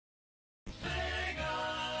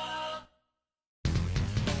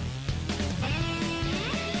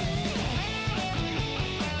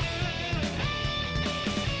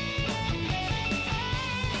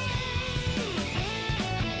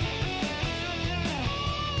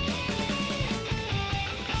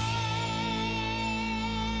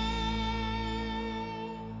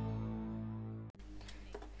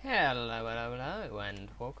Hello, and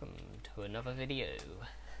welcome to another video.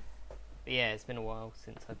 But yeah, it's been a while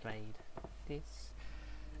since I played this.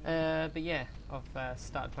 But yeah, I've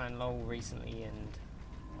started playing LOL recently, and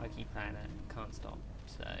I keep playing it, can't stop.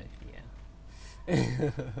 So yeah. Where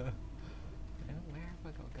have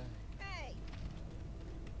I got to go? Hey.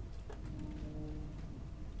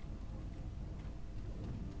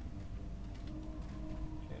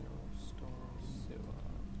 General store sewer.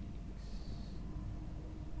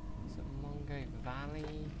 Is it Mongo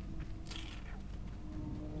Valley?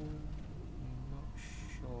 Not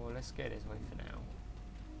sure. Let's go this way for now.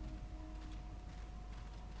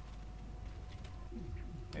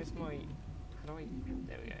 Where's my... How do I...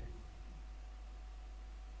 There we go.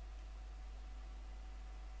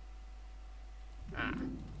 Ah.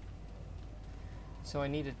 So I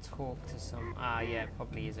need to talk to some... Ah, yeah, it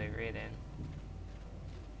probably is over here then.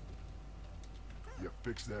 You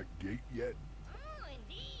fixed that gate yet? Oh,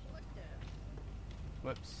 indeed. What the?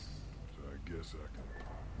 Whoops. So I guess I can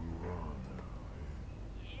move on now.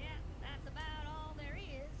 Yeah, that's about all there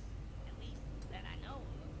is. At least that I know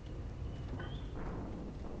of.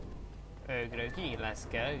 Okie dokie, let's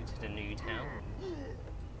go to the new town.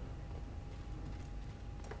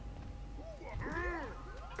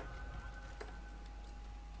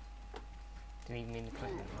 Didn't even mean to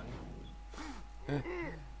click that one.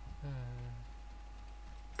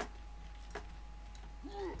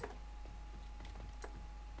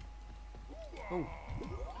 Oh.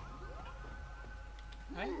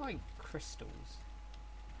 I like crystals.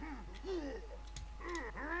 There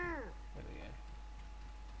we go.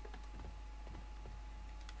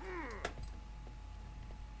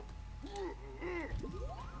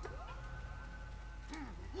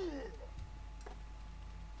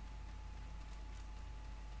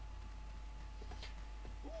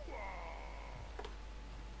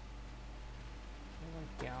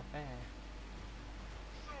 Get out there.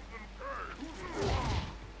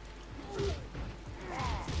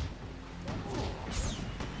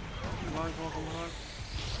 Come on, come on, come on.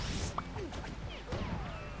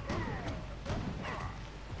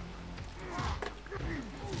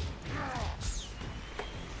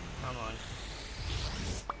 Come on.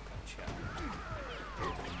 Gotcha.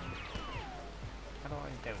 How do I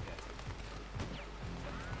do it?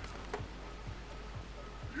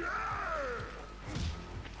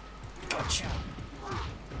 Gotcha.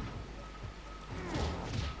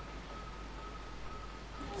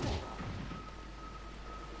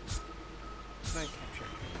 No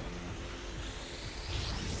capture.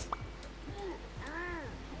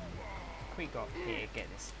 We got here, get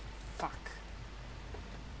this. Fuck.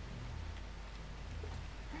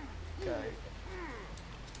 Go.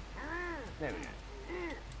 There we go.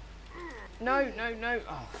 No, no, no.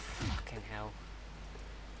 Oh, fucking hell.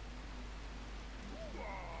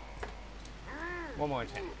 One more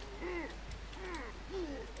attempt.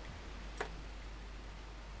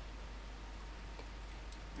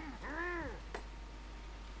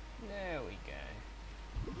 There we go.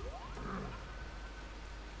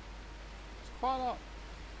 It's quite a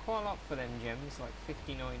lot for them gems, like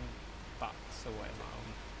 59 bucks or whatever, or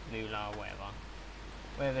moolah or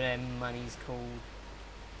whatever their money's called.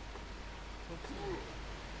 No,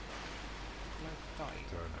 die.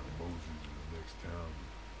 Time to mosey to the next town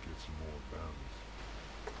to get some more bounties.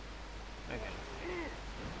 Okay.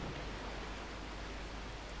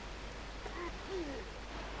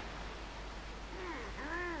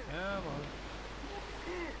 Come on.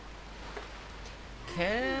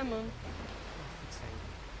 Come on.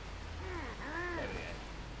 There we go.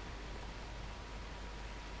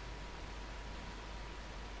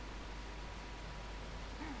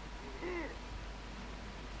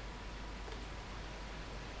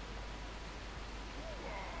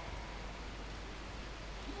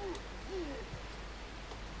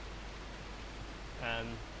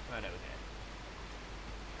 Right over there.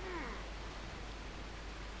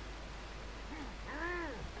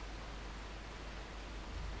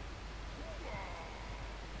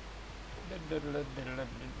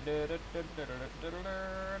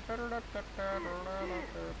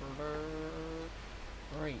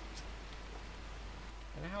 Right.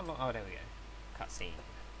 And how long? Oh, there we go. Cutscene.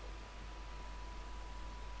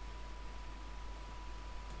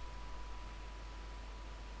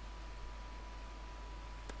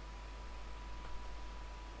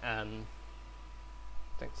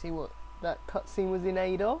 Don't see what that cutscene was in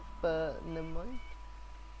aid of, but never mind.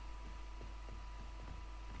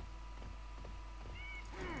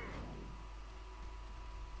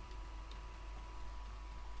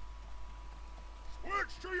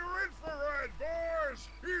 Switch to your infrared, boys!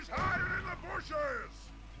 He's hiding in the bushes!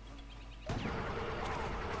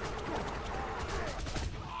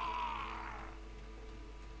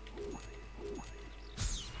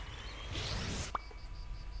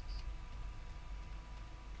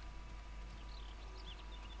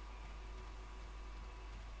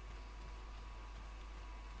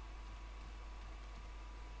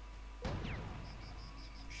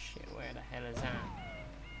 Shit, where the hell is that?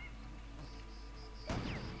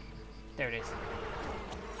 There it is.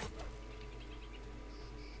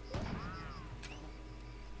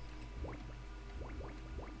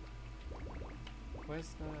 Where's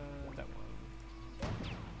that one?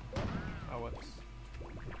 Oh, whoops.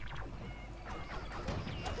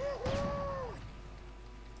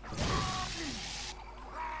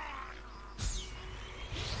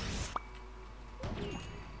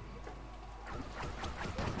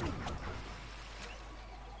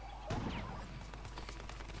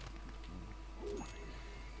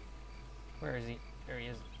 Where is he? There he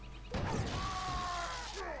is.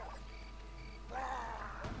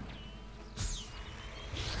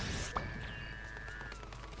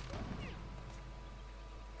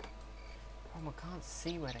 Oh, I can't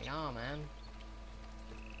see where they are, man.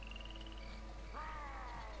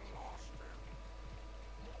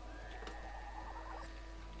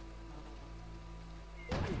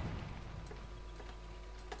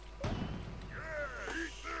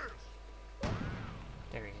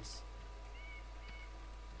 There he is.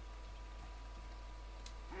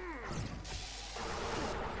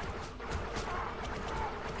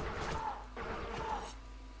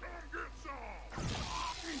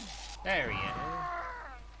 There we go.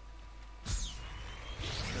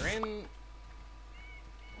 Trim.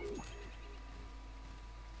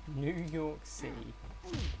 New York City.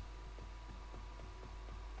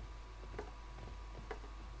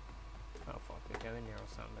 Oh fuck, we go in there or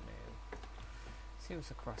something now. See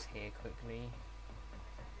what's across here quickly.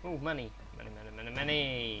 Oh, money. Money, money, money,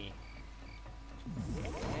 money. Yeah.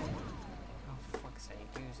 Oh fuck's sake,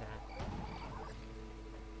 who's that?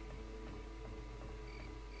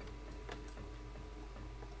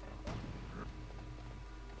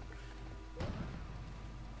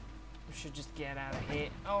 Should just get out of here.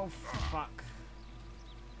 Oh fuck.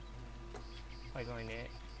 By going there.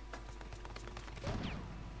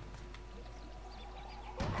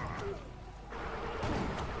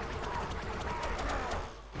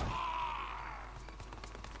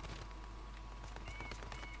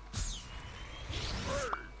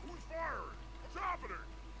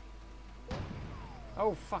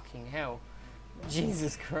 Oh fucking hell.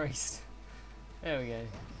 Jesus Christ. There we go.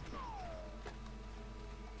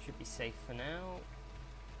 Should be safe for now.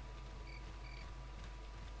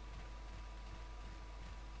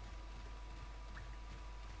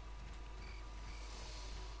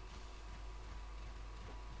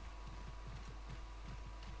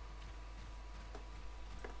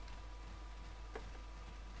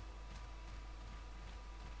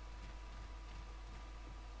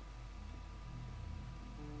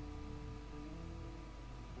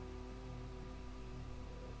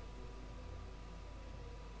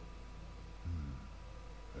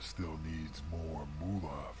 Still needs more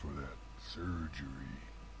moolah for that surgery.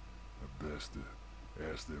 I best to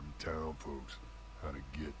ask them town folks how to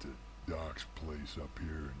get to Doc's place up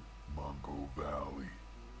here in Mongo Valley.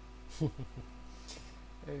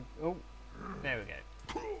 Oh, there we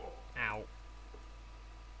go. Ow.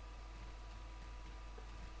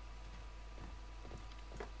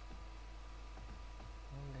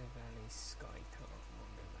 Mongo Valley Skycar.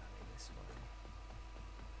 Mongo Valley this way.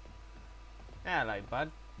 Hello,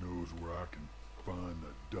 bud. Knows where I can find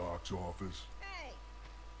the Doc's office? Hey,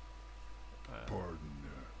 Pardon,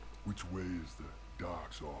 which way is the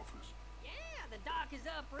Doc's office? yeah, the dock is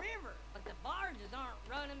upriver, but the barges aren't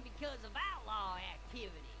running because of outlaw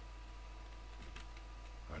activity.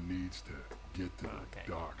 I needs to get to Okay.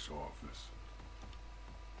 the Doc's office.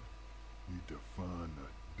 Need to find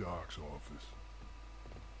the Doc's office.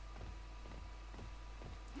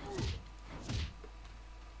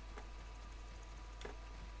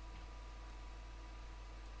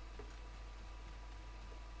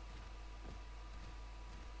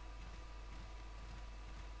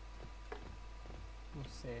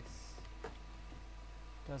 What's this?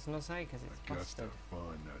 Does not say because it's I got to busted.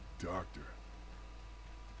 find that doctor.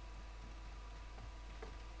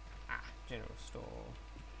 Ah, general store.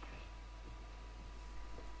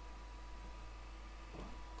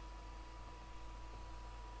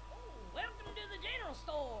 Oh, welcome to the general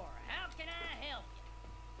store. How can I help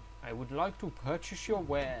you? I would like to purchase your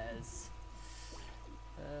wares.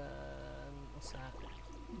 What's that?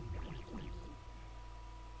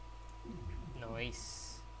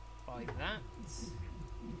 Nice. Buy that.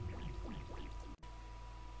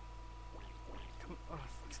 Oh,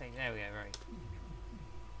 fuck's sake. There we go, right.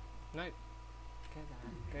 Nope. Go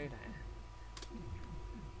there. Go there.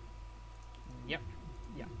 Yep.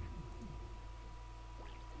 Yep.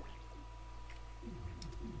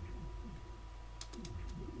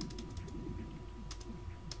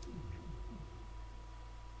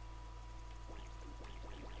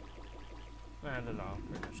 And a lot.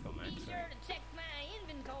 Pretty much got max. Be sure to check my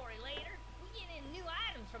inventory later. We get in new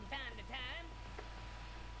items from time to time.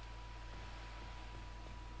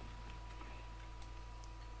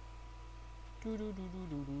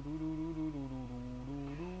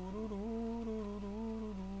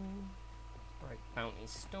 Right, bounty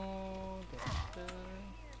store. Hear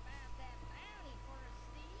about that bounty for us,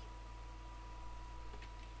 Steve?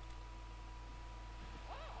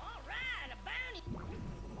 Oh, all right, a bounty.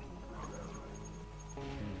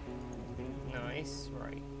 Nice,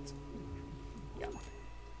 right. Yep.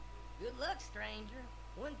 Good luck, stranger.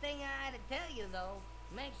 One thing I had to tell you, though,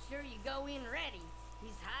 make sure you go in ready.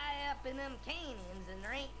 He's high up in them canyons, and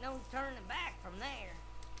there ain't no turning back from there.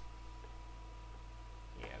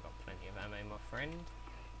 Yeah, I got plenty of ammo, my friend.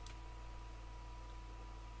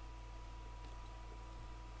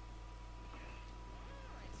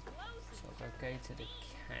 So I'll go to the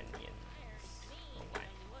canyons. Oh,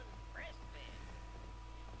 wait.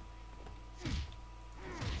 Is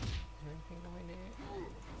there anything behind it?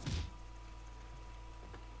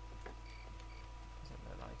 Doesn't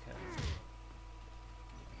look like it.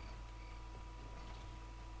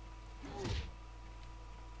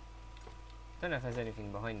 Don't know if there's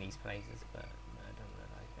anything behind these places, but no, it doesn't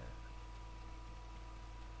look like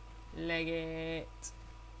it. Leg it!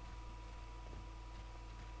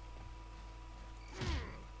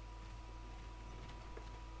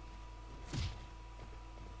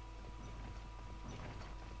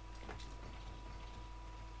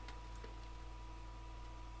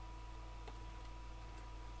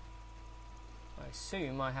 I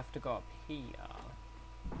assume I have to go up here.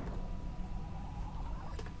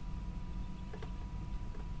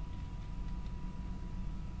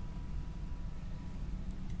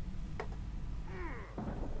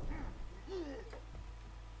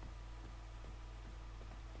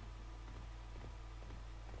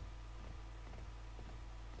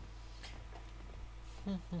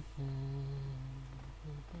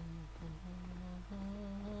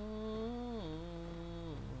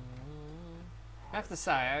 I have to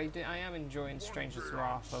say, I am enjoying Stranger's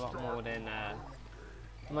Wrath a lot more than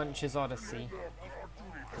Munch's Odyssey.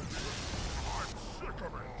 I'm sick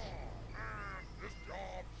of it. This job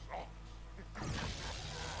sucks.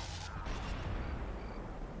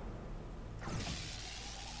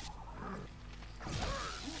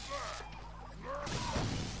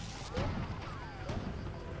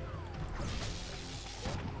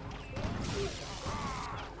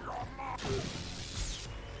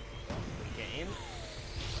 Get him.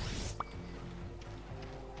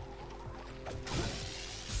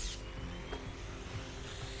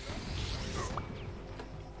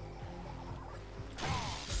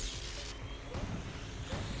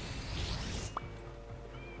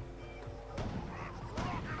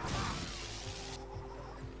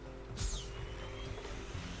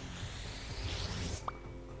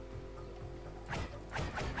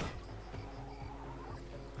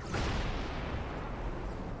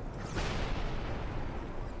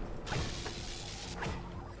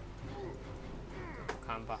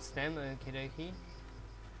 Can't bust them, okie dokie.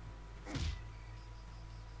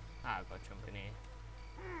 Ah, I've got to jump in here.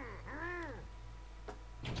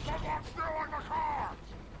 Someone's stealing the car!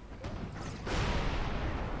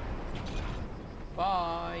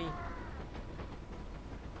 Bye!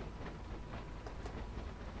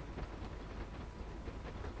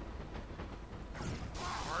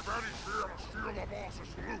 I bet he's here to steal the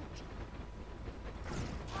boss's loot.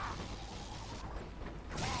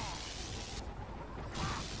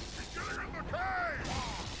 He's getting in the cave!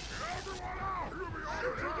 Get everyone out! He'll be on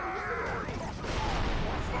his way!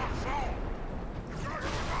 What's that sound? Get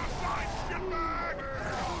outside, shitbag!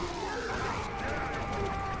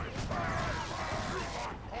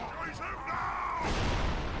 Chase him down!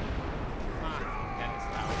 Ah, that is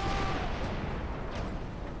loud.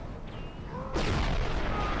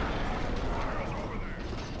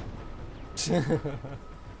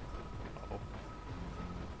 Oh.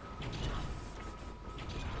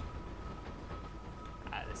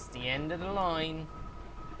 That's the end of the line.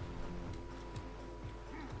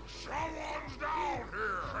 Someone's down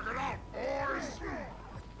here! Check it out, boys!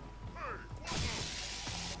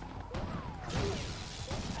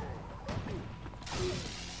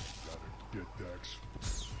 Gotta get Dex.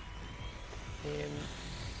 Him.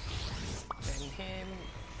 Then him.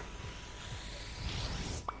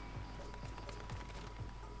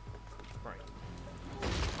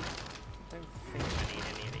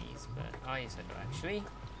 Oh, yes I do actually.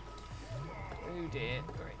 Oh dear.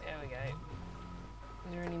 Great, there we go.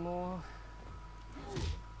 Is there any more?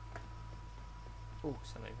 Oh,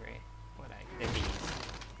 some over here. What are they? They're these.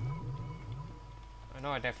 I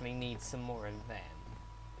know I definitely need some more of them.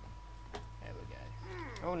 There we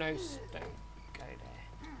go. Oh no, don't go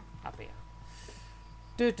there. Up here.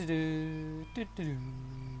 Do do do do do do.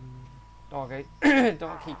 Doggo,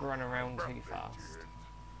 don't keep running around too fast.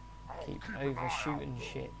 Keep overshooting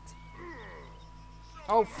shit.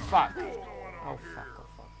 Oh fuck! Oh fuck! Oh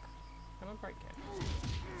fuck! Can I break it?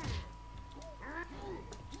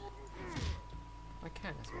 I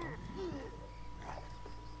can as well.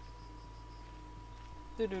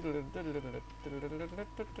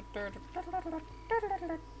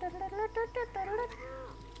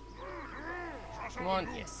 Come on,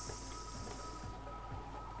 yes.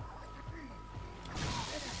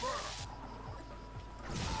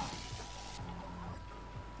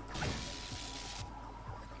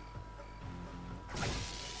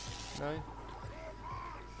 No?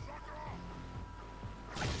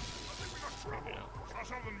 Maybe not.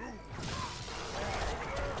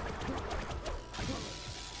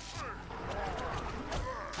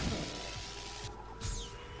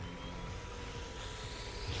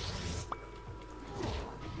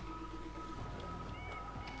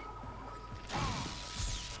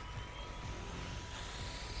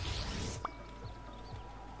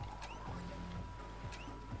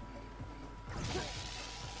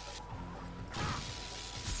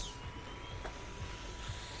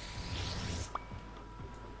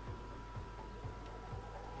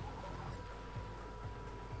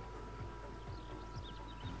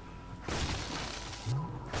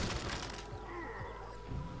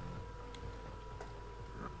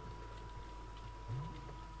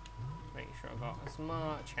 Make sure I've got as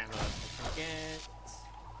much ammo as I can get.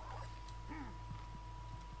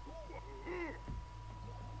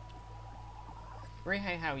 Really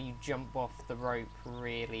hate how you jump off the rope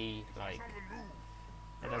really, like,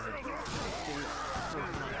 it doesn't do much force.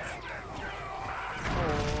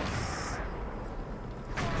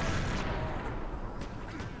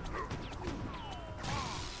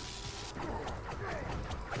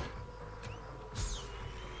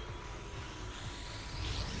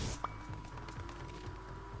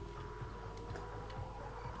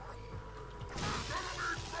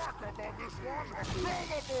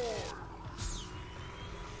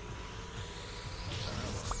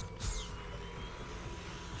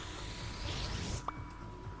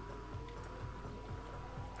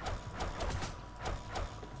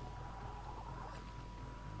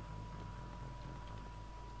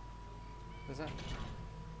 Is that?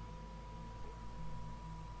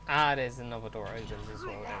 Ah, there's another door opens as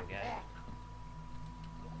well. There we go.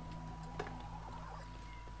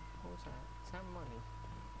 What was that? Is that money?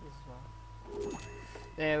 This as well.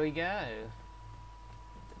 There we go.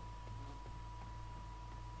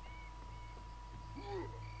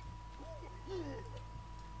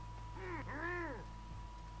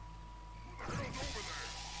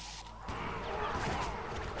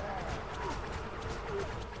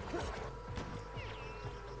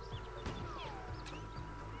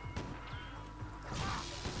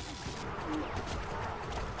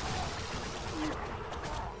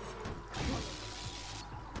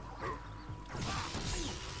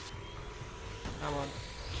 Come on.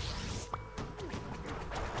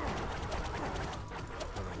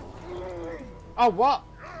 Oh, what?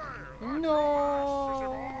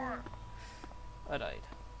 No! I died.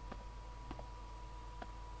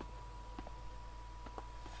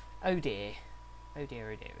 Oh dear. Oh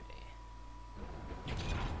dear, oh dear, oh dear.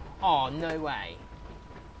 Oh, no way.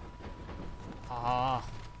 Ah.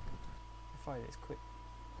 I find it's quick.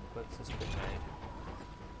 Looks as quick mode.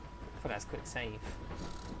 I thought that's quick save.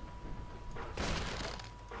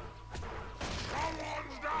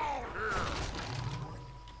 Someone's down here!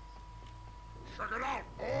 Check it out,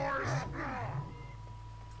 boys!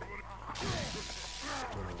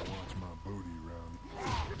 Better watch my booty around.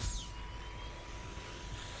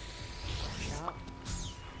 Shut.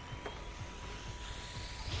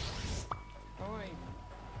 Oh, I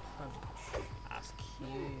punch. That's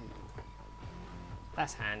cute.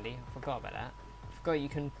 That's handy. I forgot about that. I forgot you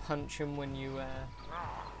can punch them when you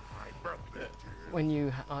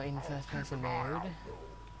are in first person mode.